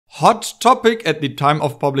Hot topic at the time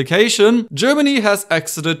of publication, Germany has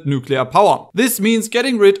exited nuclear power. This means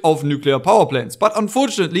getting rid of nuclear power plants, but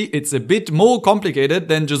unfortunately it's a bit more complicated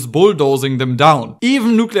than just bulldozing them down.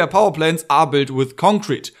 Even nuclear power plants are built with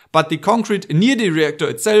concrete, but the concrete near the reactor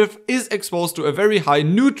itself is exposed to a very high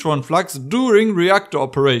neutron flux during reactor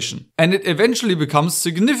operation, and it eventually becomes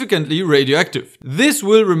significantly radioactive. This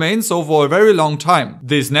will remain so for a very long time.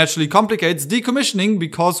 This naturally complicates decommissioning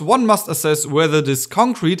because one must assess whether this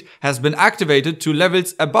concrete has been activated to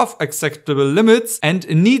levels above acceptable limits and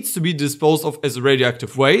needs to be disposed of as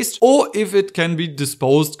radioactive waste, or if it can be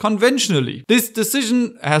disposed conventionally. This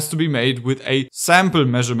decision has to be made with a sample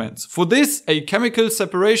measurement. For this, a chemical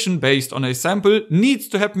separation based on a sample needs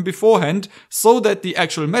to happen beforehand so that the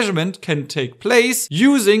actual measurement can take place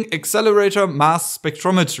using accelerator mass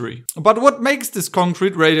spectrometry. But what makes this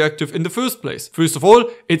concrete radioactive in the first place? First of all,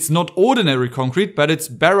 it's not ordinary concrete, but it's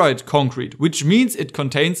baryte concrete, which means it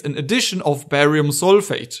contains an addition of barium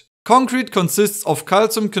sulfate. Concrete consists of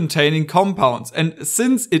calcium-containing compounds, and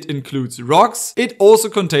since it includes rocks, it also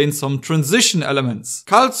contains some transition elements.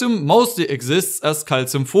 Calcium mostly exists as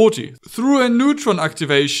calcium-40. Through a neutron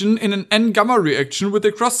activation in an N-gamma reaction with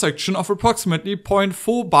a cross-section of approximately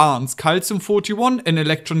 0.4 barns, calcium-41, an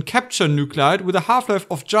electron capture nuclide with a half-life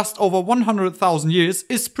of just over 100,000 years,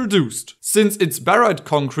 is produced. Since it's baryte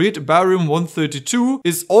concrete, barium-132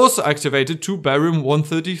 is also activated to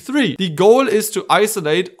barium-133. The goal is to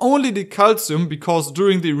isolate only the calcium because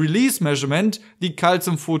during the release measurement, the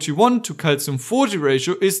calcium-41 to calcium-40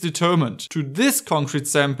 ratio is determined. To this concrete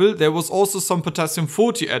sample, there was also some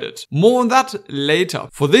potassium-40 added. More on that later.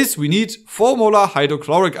 For this, we need 4 molar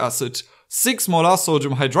hydrochloric acid, 6 molar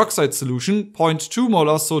sodium hydroxide solution, 0.2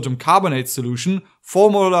 molar sodium carbonate solution,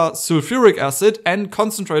 4 molar sulfuric acid, and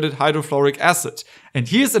concentrated hydrofluoric acid. And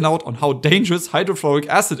here's a note on how dangerous hydrofluoric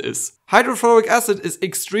acid is. Hydrofluoric acid is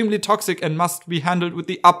extremely toxic and must be handled with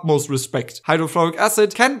the utmost respect. Hydrofluoric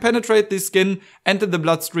acid can penetrate the skin, enter the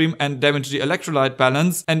bloodstream and damage the electrolyte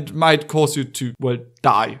balance and might cause you to, well,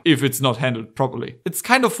 die if it's not handled properly. It's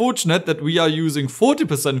kind of fortunate that we are using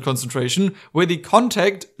 40% concentration where the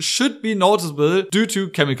contact should be noticeable due to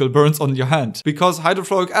chemical burns on your hand. Because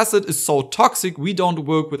hydrofluoric acid is so toxic, we don't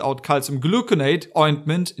work without calcium gluconate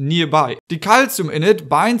ointment nearby. The calcium in it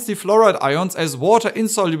binds the fluoride ions as water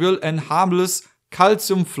insoluble and harmless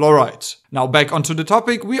calcium fluoride. Now back onto the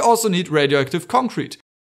topic, we also need radioactive concrete.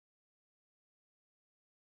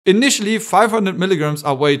 Initially 500 milligrams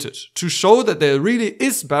are weighted. To show that there really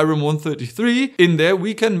is barium-133 in there,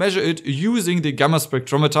 we can measure it using the gamma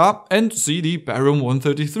spectrometer and see the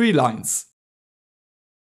barium-133 lines.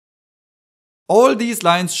 All these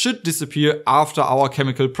lines should disappear after our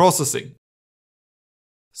chemical processing.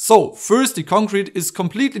 So, first the concrete is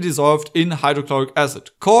completely dissolved in hydrochloric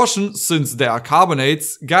acid. Caution, since there are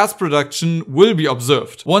carbonates, gas production will be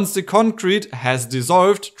observed. Once the concrete has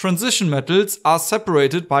dissolved, transition metals are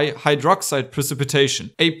separated by hydroxide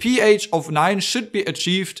precipitation. A pH of 9 should be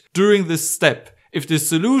achieved during this step. If the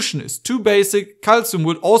solution is too basic, calcium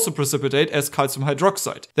would also precipitate as calcium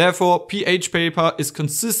hydroxide. Therefore, pH paper is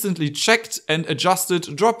consistently checked and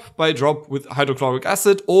adjusted drop by drop with hydrochloric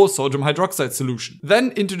acid or sodium hydroxide solution.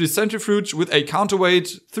 Then into the centrifuge with a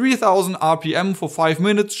counterweight. 3000 RPM for 5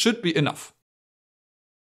 minutes should be enough.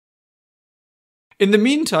 In the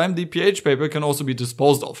meantime, the pH paper can also be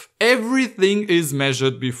disposed of. Everything is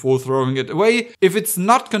measured before throwing it away. If it's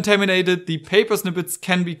not contaminated, the paper snippets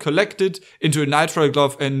can be collected into a nitrile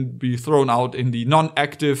glove and be thrown out in the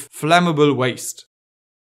non-active flammable waste.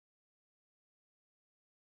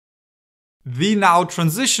 The now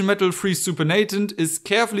transition metal-free supernatant is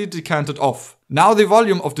carefully decanted off. Now the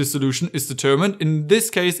volume of the solution is determined. In this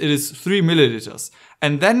case it is 3 milliliters.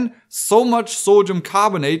 And then so much sodium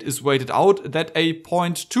carbonate is weighted out that a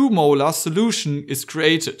 0.2 molar solution is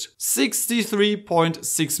created.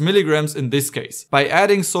 63.6 milligrams in this case. By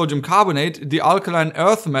adding sodium carbonate, the alkaline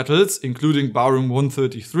earth metals, including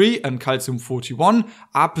barium-133 and calcium-41,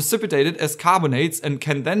 are precipitated as carbonates and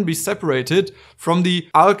can then be separated from the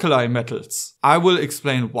alkali metals. I will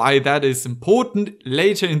explain why that is important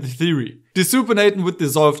later in the theory. The supernatant with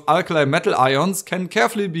dissolved alkali metal ions can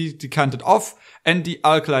carefully be decanted off, and the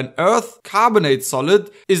alkaline earth carbonate solid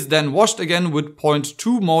is then washed again with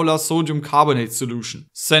 0.2 molar sodium carbonate solution.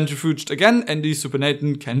 Centrifuged again, and the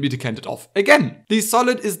supernatant can be decanted off again. The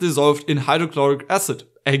solid is dissolved in hydrochloric acid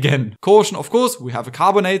again. Caution, of course, we have a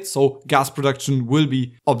carbonate, so gas production will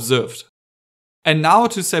be observed. And now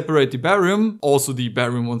to separate the barium, also the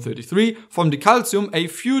barium-133, from the calcium, a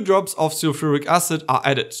few drops of sulfuric acid are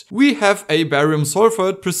added. We have a barium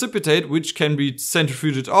sulfate precipitate which can be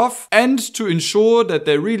centrifuged off, and to ensure that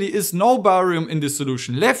there really is no barium in the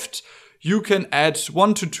solution left, you can add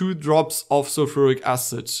 1 to 2 drops of sulfuric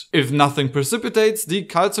acid. If nothing precipitates, the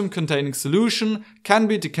calcium-containing solution can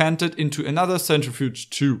be decanted into another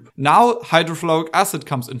centrifuge tube. Now hydrofluoric acid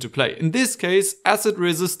comes into play. In this case,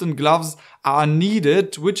 acid-resistant gloves are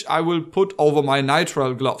needed, which I will put over my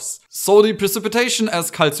nitrile gloves. So the precipitation as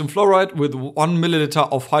calcium fluoride with 1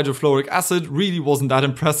 milliliter of hydrofluoric acid really wasn't that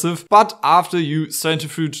impressive, but after you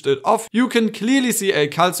centrifuged it off, you can clearly see a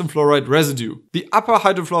calcium fluoride residue. The upper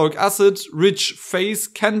hydrofluoric acid rich phase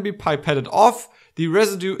can be pipetted off. The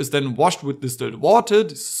residue is then washed with distilled water,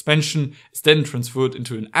 the suspension is then transferred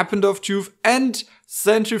into an Eppendorf tube and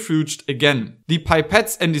centrifuged again. The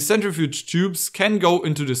pipettes and the centrifuge tubes can go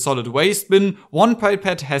into the solid waste bin. One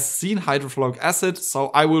pipette has seen hydrofluoric acid, so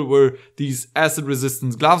I will wear these acid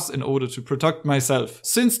resistant gloves in order to protect myself.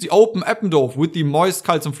 Since the open Eppendorf with the moist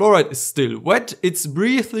calcium fluoride is still wet, it's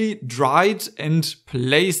briefly dried and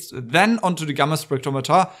placed then onto the gamma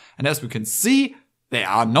spectrometer, and as we can see, there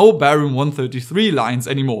are no barium-133 lines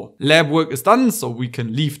anymore. Lab work is done, so we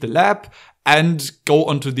can leave the lab and go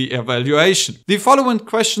on to the evaluation. The following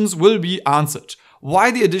questions will be answered.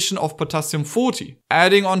 Why the addition of potassium-40?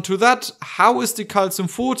 Adding on to that, how is the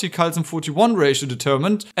calcium-40, calcium-41 ratio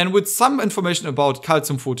determined? And with some information about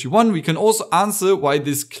calcium-41, we can also answer why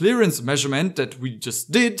this clearance measurement that we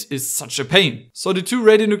just did is such a pain. So the two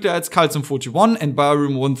radionuclides calcium-41 and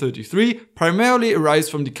barium-133 primarily arise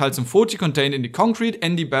from the calcium-40 contained in the concrete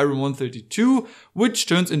and the barium-132, which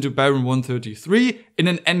turns into barium-133 in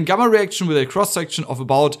an N-gamma reaction with a cross-section of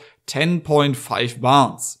about 10.5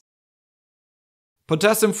 barns.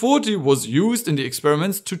 Potassium-40 was used in the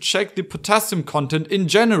experiments to check the potassium content in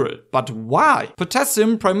general. But why?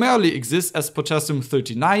 Potassium primarily exists as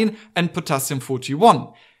potassium-39 and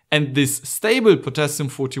potassium-41. And this stable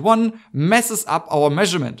potassium-41 messes up our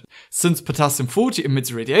measurement. Since potassium-40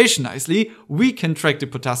 emits radiation nicely, we can track the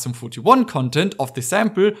potassium-41 content of the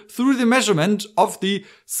sample through the measurement of the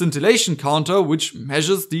scintillation counter, which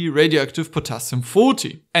measures the radioactive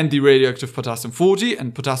potassium-40. And the radioactive potassium-40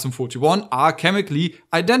 and potassium-41 are chemically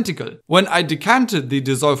identical. When I decanted the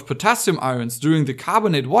dissolved potassium ions during the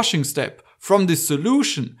carbonate washing step from this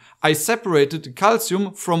solution, I separated the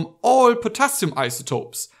calcium from all potassium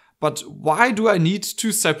isotopes. But why do I need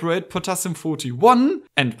to separate potassium-41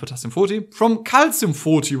 and potassium-40 from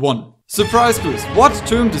calcium-41? Surprise quiz! What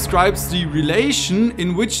term describes the relation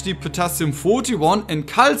in which the potassium-41 and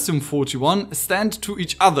calcium-41 stand to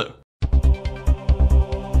each other?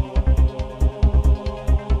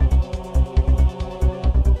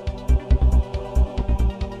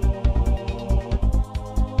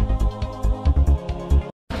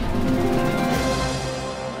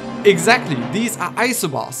 Exactly, these are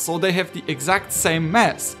isobars, so they have the exact same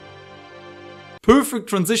mass. Perfect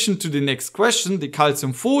transition to the next question. The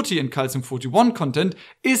calcium-40 and calcium-41 content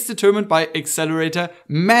is determined by accelerator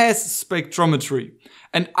mass spectrometry.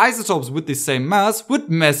 And isotopes with the same mass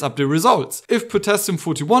would mess up the results. If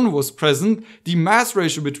potassium-41 was present, the mass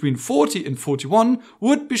ratio between 40 and 41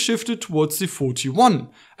 would be shifted towards the 41.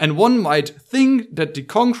 And one might think that the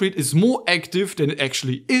concrete is more active than it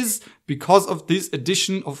actually is because of this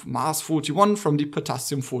addition of mass 41 from the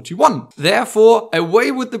potassium-41. Therefore,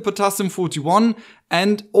 away with the potassium-41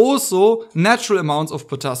 and also natural amounts of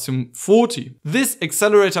potassium-40. This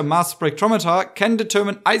accelerator mass spectrometer can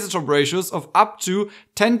determine isotope ratios of up to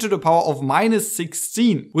 10 to the power of minus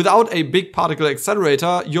 16. Without a big particle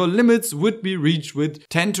accelerator, your limits would be reached with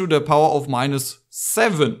 10 to the power of minus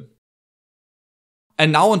 7.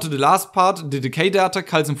 And now onto the last part, the decay data.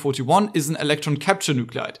 Calcium-41 is an electron capture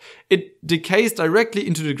nuclide. It decays directly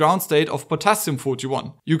into the ground state of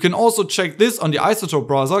potassium-41. You can also check this on the isotope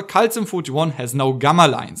browser. Calcium-41 has no gamma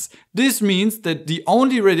lines. This means that the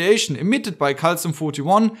only radiation emitted by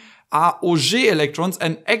calcium-41 are Auger electrons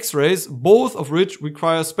and X-rays, both of which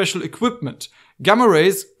require special equipment. Gamma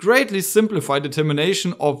rays greatly simplify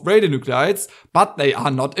determination of radionuclides, but they are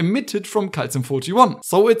not emitted from calcium-41.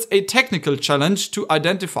 So it's a technical challenge to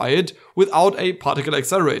identify it without a particle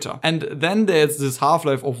accelerator. And then there's this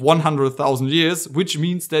half-life of 100,000 years, which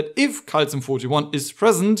means that if calcium-41 is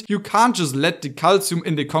present, you can't just let the calcium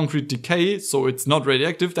in the concrete decay, so it's not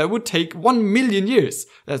radioactive. That would take 1 million years.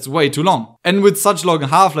 That's way too long. And with such long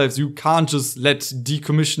half-lives, you can't just let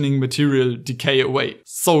decommissioning material decay away.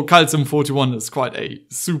 So calcium-41 is quite a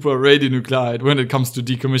super radionuclide when it comes to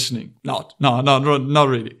decommissioning. Not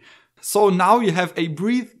really. So now you have a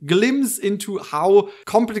brief glimpse into how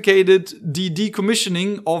complicated the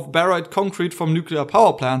decommissioning of baroid concrete from nuclear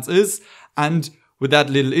power plants is, and with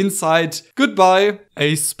that little insight, goodbye!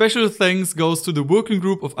 A special thanks goes to the Working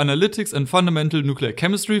Group of Analytics and Fundamental Nuclear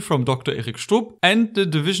Chemistry from Dr. Erik Stubb and the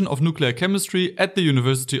Division of Nuclear Chemistry at the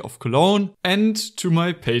University of Cologne, and to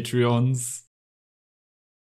my Patreons.